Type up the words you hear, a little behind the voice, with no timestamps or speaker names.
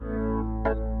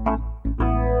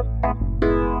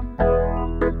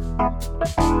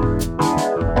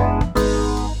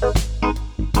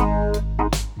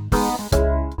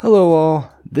Hello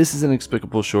all, this is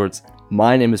Inexplicable Shorts.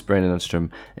 My name is Brandon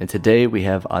Uddstrom, and today we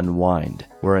have Unwind,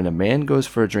 wherein a man goes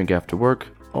for a drink after work,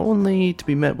 only to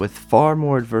be met with far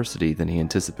more adversity than he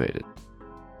anticipated.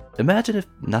 Imagine if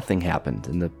nothing happened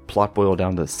and the plot boiled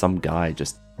down to some guy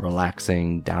just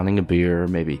relaxing, downing a beer,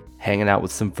 maybe hanging out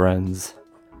with some friends.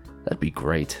 That'd be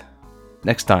great.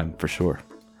 Next time, for sure.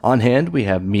 On hand, we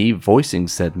have me voicing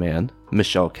said man,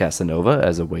 Michelle Casanova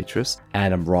as a waitress,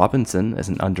 Adam Robinson as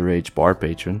an underage bar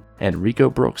patron, and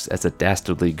Reeko Brooks as a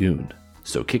dastardly goon.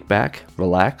 So kick back,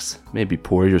 relax, maybe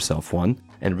pour yourself one,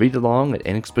 and read along at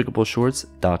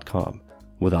inexplicable.shorts.com.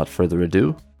 Without further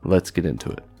ado, let's get into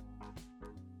it.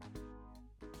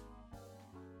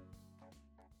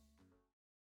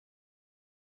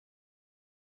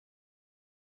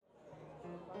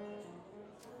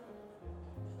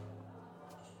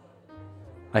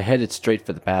 I headed straight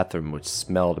for the bathroom, which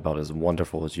smelled about as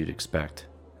wonderful as you'd expect.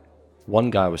 One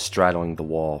guy was straddling the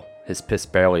wall, his piss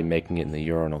barely making it in the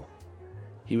urinal.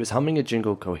 He was humming a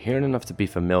jingle coherent enough to be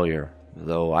familiar,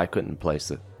 though I couldn't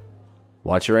place it.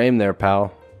 "Watch your aim there,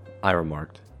 pal," I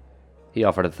remarked. He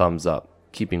offered a thumbs up,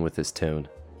 keeping with his tune.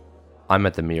 I'm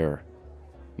at the mirror.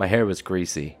 My hair was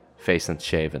greasy, face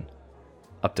unshaven,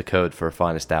 up to code for a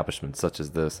fine establishment such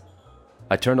as this.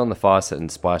 I turned on the faucet and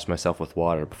splashed myself with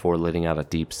water before letting out a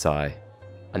deep sigh.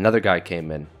 Another guy came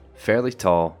in, fairly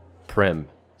tall, prim,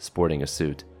 sporting a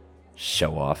suit.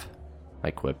 "Show off,"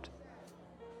 I quipped.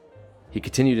 He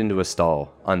continued into a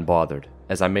stall, unbothered,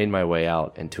 as I made my way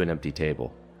out and to an empty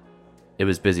table. It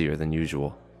was busier than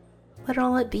usual.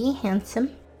 "What'll it be, handsome?"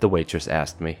 the waitress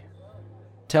asked me.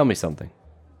 "Tell me something."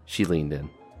 She leaned in.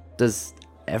 "Does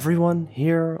everyone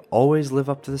here always live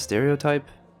up to the stereotype?"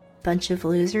 Bunch of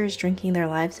losers drinking their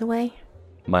lives away?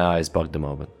 My eyes bugged a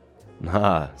moment.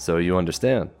 "Ah, so you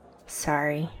understand."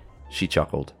 Sorry. She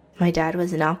chuckled. My dad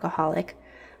was an alcoholic.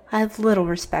 I have little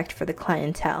respect for the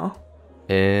clientele.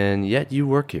 "And yet you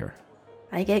work here."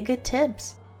 I get good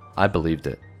tips. I believed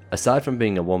it. Aside from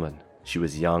being a woman, she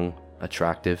was young,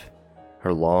 attractive.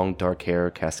 Her long, dark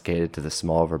hair cascaded to the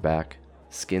small of her back,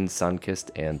 skin sun-kissed,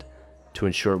 and, to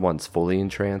ensure one's fully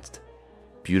entranced,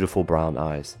 beautiful brown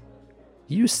eyes.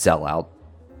 "You sell out."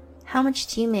 How much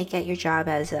do you make at your job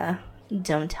as a,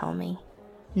 don't tell me,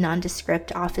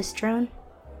 nondescript office drone?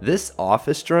 "This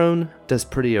office drone does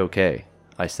pretty okay,"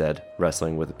 I said,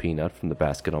 wrestling with a peanut from the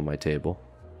basket on my table.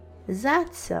 Is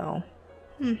that so?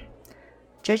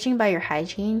 Judging by your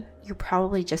hygiene, you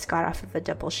probably just got off of a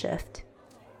double shift.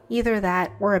 Either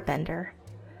that or a bender.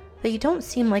 Though you don't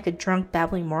seem like a drunk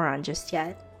babbling moron just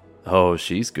yet. Oh,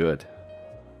 she's good.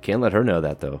 Can't let her know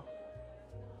that, though.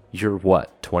 "You're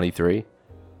what, 23?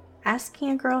 Asking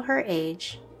a girl her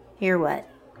age. You're what,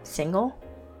 single?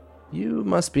 "You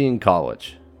must be in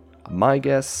college. My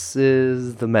guess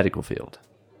is the medical field.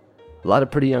 A lot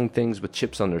of pretty young things with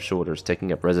chips on their shoulders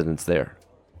taking up residence there."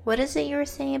 What is it you were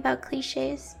saying about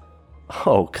cliches?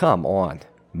 "Oh, come on.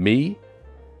 Me?"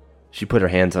 She put her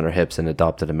hands on her hips and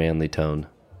adopted a manly tone.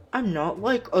 "I'm not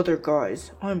like other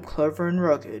guys. I'm clever and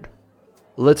rugged."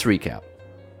 Let's recap.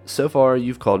 So far,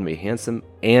 you've called me handsome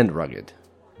and rugged.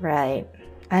 Right.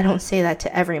 I don't say that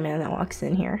to every man that walks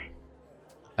in here.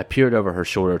 I peered over her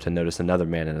shoulder to notice another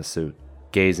man in a suit,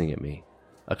 gazing at me,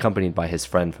 accompanied by his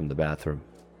friend from the bathroom.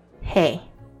 Hey,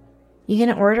 you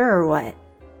gonna order or what?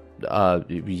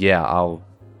 Yeah, I'll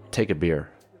take a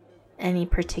beer. Any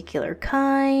particular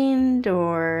kind,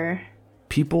 or...?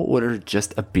 People order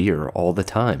just a beer all the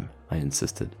time, I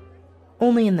insisted.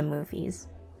 Only in the movies.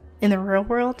 In the real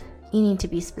world, you need to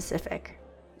be specific.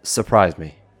 Surprise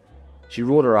me. She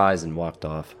rolled her eyes and walked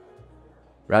off.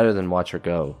 Rather than watch her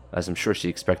go, as I'm sure she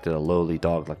expected a lowly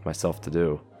dog like myself to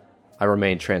do, I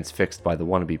remained transfixed by the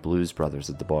wannabe Blues Brothers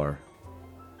at the bar.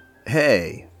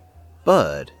 "Hey,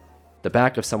 bud." The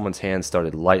back of someone's hand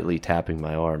started lightly tapping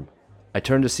my arm. I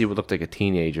turned to see what looked like a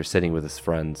teenager sitting with his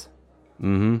friends.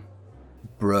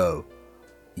 "Bro,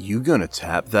 you gonna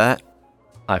tap that?"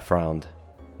 I frowned.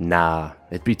 "Nah,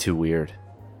 it'd be too weird."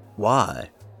 "Why?"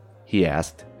 he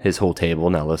asked, his whole table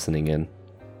now listening in.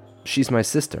 "She's my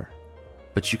sister,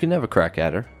 but you can have a crack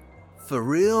at her." "For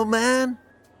real, man?"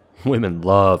 Women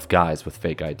love guys with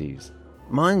fake IDs.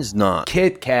 "Mine's not."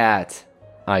 "Kit Kat!"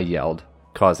 I yelled,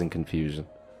 causing confusion.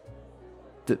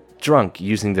 Drunk,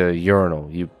 using the urinal.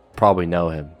 You probably know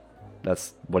him.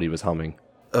 That's what he was humming.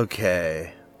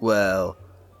 "Okay, well,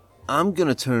 I'm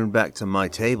gonna turn back to my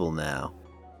table now."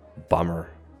 Bummer.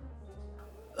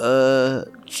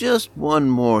 Just one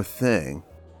more thing.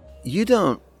 You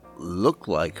don't look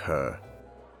like her."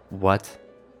 What?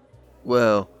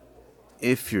 "Well,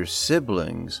 if you're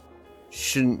siblings,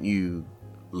 Shouldn't you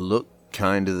look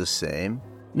kinda the same?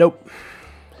 Nope.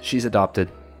 She's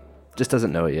adopted. Just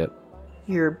doesn't know it yet.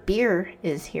 Your beer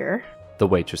is here. The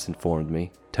waitress informed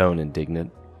me, tone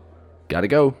indignant. Gotta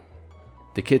go.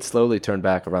 The kid slowly turned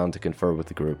back around to confer with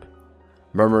the group.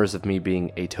 Murmurs of me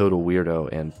being a total weirdo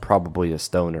and probably a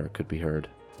stoner could be heard.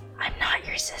 I'm not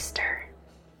your sister.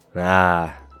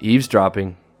 Ah,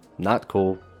 eavesdropping. Not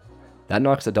cool. That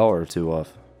knocks $1 or $2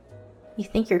 off. You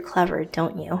think you're clever,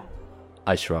 don't you?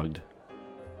 I shrugged.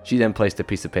 She then placed a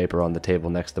piece of paper on the table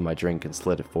next to my drink and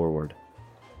slid it forward.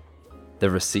 The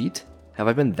receipt? Have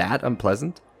I been that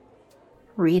unpleasant?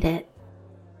 Read it.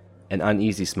 An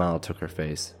uneasy smile took her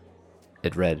face.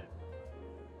 It read,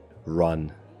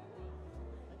 "Run."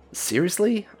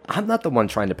 Seriously? I'm not the one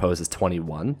trying to pose as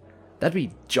 21. That'd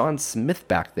be John Smith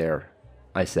back there,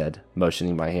 I said,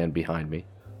 motioning my hand behind me.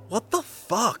 What the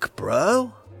fuck,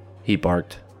 bro? He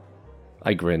barked.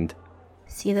 I grinned.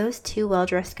 See those two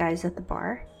well-dressed guys at the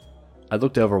bar? I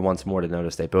looked over once more to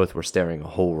notice they both were staring a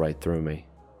hole right through me.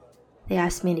 They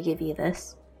asked me to give you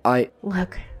this.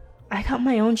 Look, I got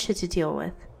my own shit to deal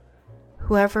with.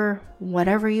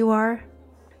 Whatever you are,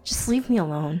 just leave me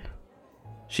alone.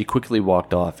 She quickly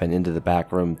walked off and into the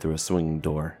back room through a swinging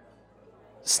door.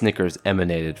 Snickers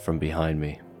emanated from behind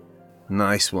me.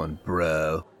 Nice one,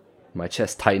 bro. My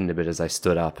chest tightened a bit as I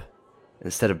stood up.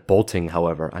 Instead of bolting,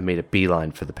 however, I made a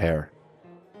beeline for the pair.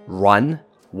 Run?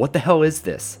 What the hell is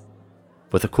this?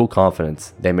 With a cool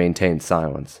confidence, they maintained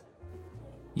silence.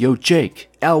 Yo, Jake,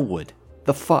 Elwood,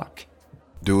 the fuck?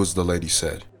 Do as the lady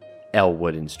said.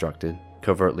 Elwood instructed,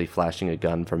 covertly flashing a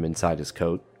gun from inside his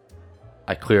coat.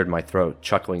 I cleared my throat,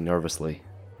 chuckling nervously.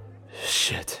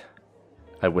 Shit,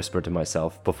 I whispered to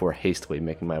myself before hastily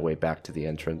making my way back to the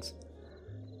entrance.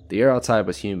 The air outside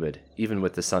was humid, even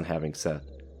with the sun having set.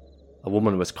 A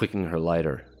woman was clicking her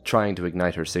lighter, trying to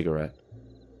ignite her cigarette.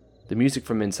 The music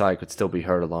from inside could still be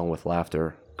heard along with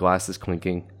laughter, glasses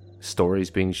clinking, stories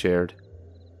being shared.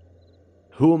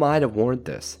 Who am I to warrant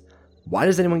this? Why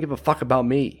does anyone give a fuck about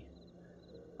me?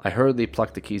 I hurriedly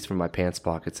plucked the keys from my pants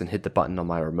pockets and hit the button on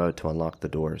my remote to unlock the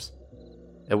doors.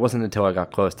 It wasn't until I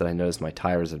got close that I noticed my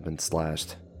tires had been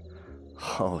slashed.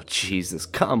 Oh, Jesus,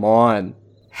 come on!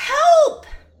 Help!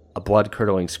 A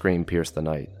blood-curdling scream pierced the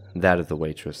night, that of the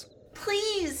waitress.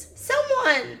 Please,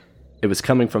 someone! It was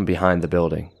coming from behind the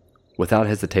building. Without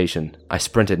hesitation, I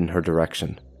sprinted in her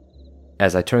direction.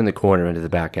 As I turned the corner into the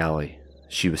back alley,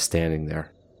 she was standing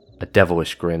there, a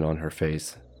devilish grin on her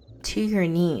face. To your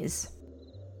knees.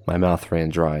 My mouth ran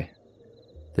dry.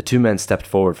 The two men stepped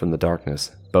forward from the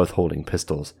darkness, both holding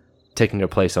pistols, taking their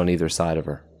place on either side of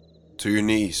her. To your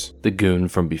knees. The goon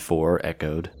from before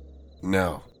echoed.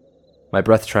 Now. My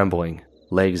breath trembling,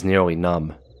 legs nearly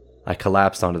numb, I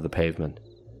collapsed onto the pavement.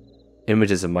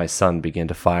 Images of my son began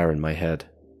to fire in my head.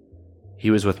 He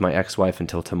was with my ex-wife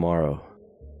until tomorrow,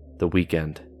 the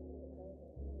weekend.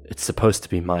 It's supposed to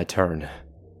be my turn.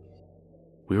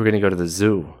 We were going to go to the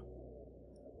zoo.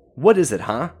 What is it,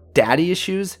 huh? Daddy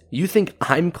issues? You think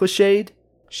I'm cliched?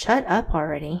 Shut up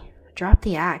already. Drop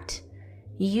the act.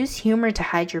 You use humor to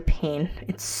hide your pain.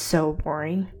 It's so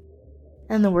boring.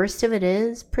 And the worst of it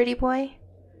is, pretty boy,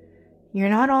 you're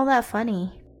not all that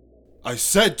funny. I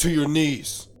said to your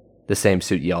knees. The same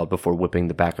suit yelled before whipping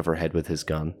the back of her head with his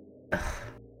gun.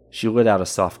 She let out a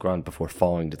soft grunt before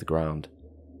falling to the ground.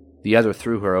 The other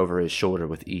threw her over his shoulder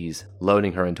with ease,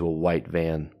 loading her into a white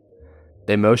van.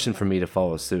 They motioned for me to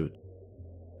follow suit.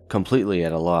 Completely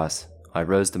at a loss, I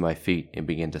rose to my feet and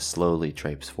began to slowly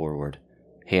traipse forward,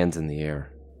 hands in the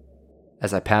air.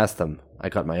 As I passed them, I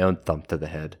got my own thump to the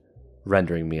head,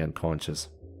 rendering me unconscious.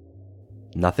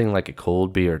 Nothing like a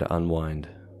cold beer to unwind.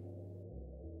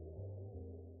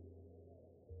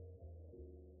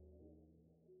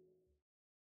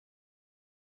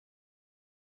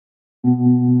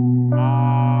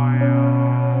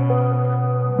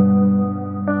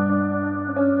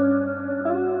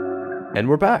 And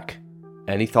we're back.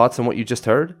 Any thoughts on what you just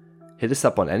heard? Hit us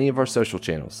up on any of our social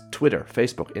channels: Twitter,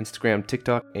 Facebook, Instagram,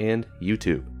 TikTok, and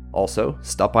YouTube. Also,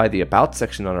 stop by the About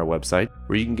section on our website,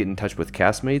 where you can get in touch with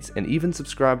castmates and even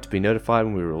subscribe to be notified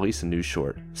when we release a new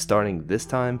short, starting this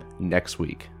time next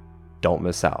week. Don't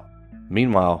miss out.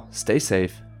 Meanwhile, stay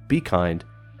safe, be kind,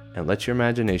 and let your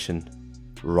imagination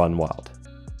run wild.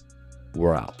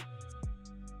 We're out.